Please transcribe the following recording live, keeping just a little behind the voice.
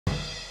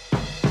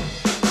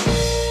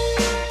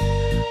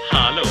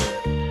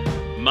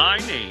My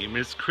name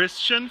is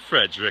Christian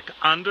Frederick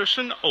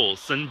Andersen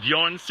Olsen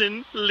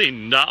Bjornsen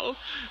Lindahl,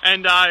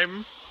 and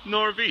I'm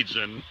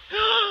Norwegian.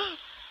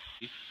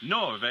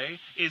 Norway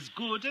is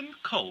good and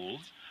cold,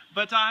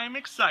 but I'm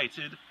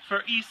excited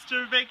for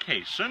Easter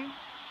vacation.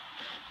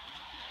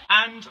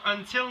 And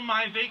until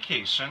my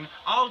vacation,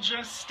 I'll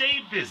just stay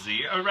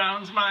busy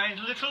around my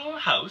little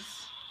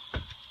house.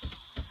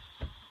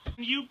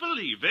 Can you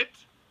believe it?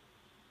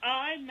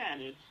 I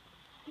managed.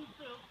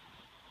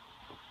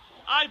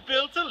 I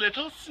built a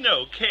little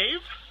snow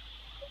cave,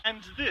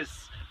 and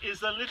this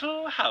is a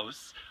little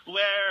house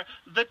where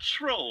the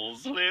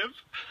trolls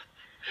live.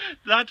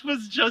 That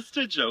was just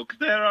a joke.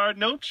 There are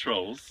no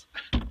trolls.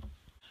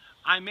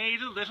 I made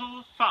a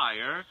little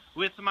fire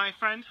with my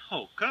friend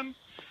Håkon.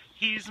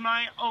 He's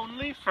my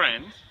only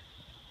friend.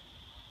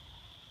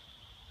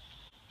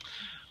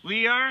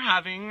 We are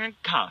having a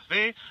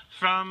coffee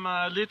from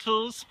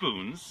Little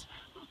Spoons.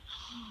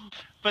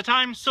 But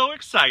I'm so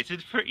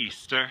excited for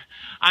Easter.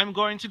 I'm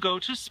going to go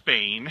to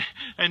Spain,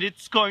 and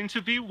it's going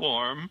to be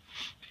warm,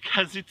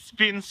 because it's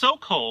been so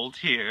cold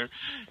here.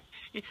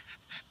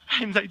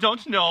 And I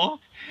don't know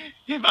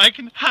if I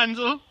can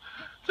handle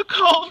the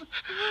cold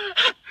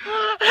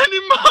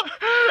anymore.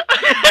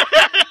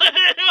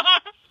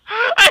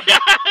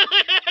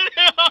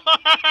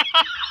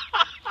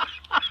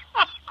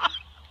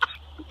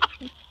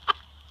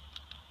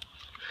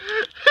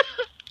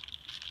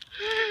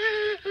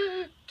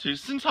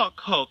 Tusen takk,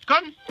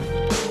 Håkon.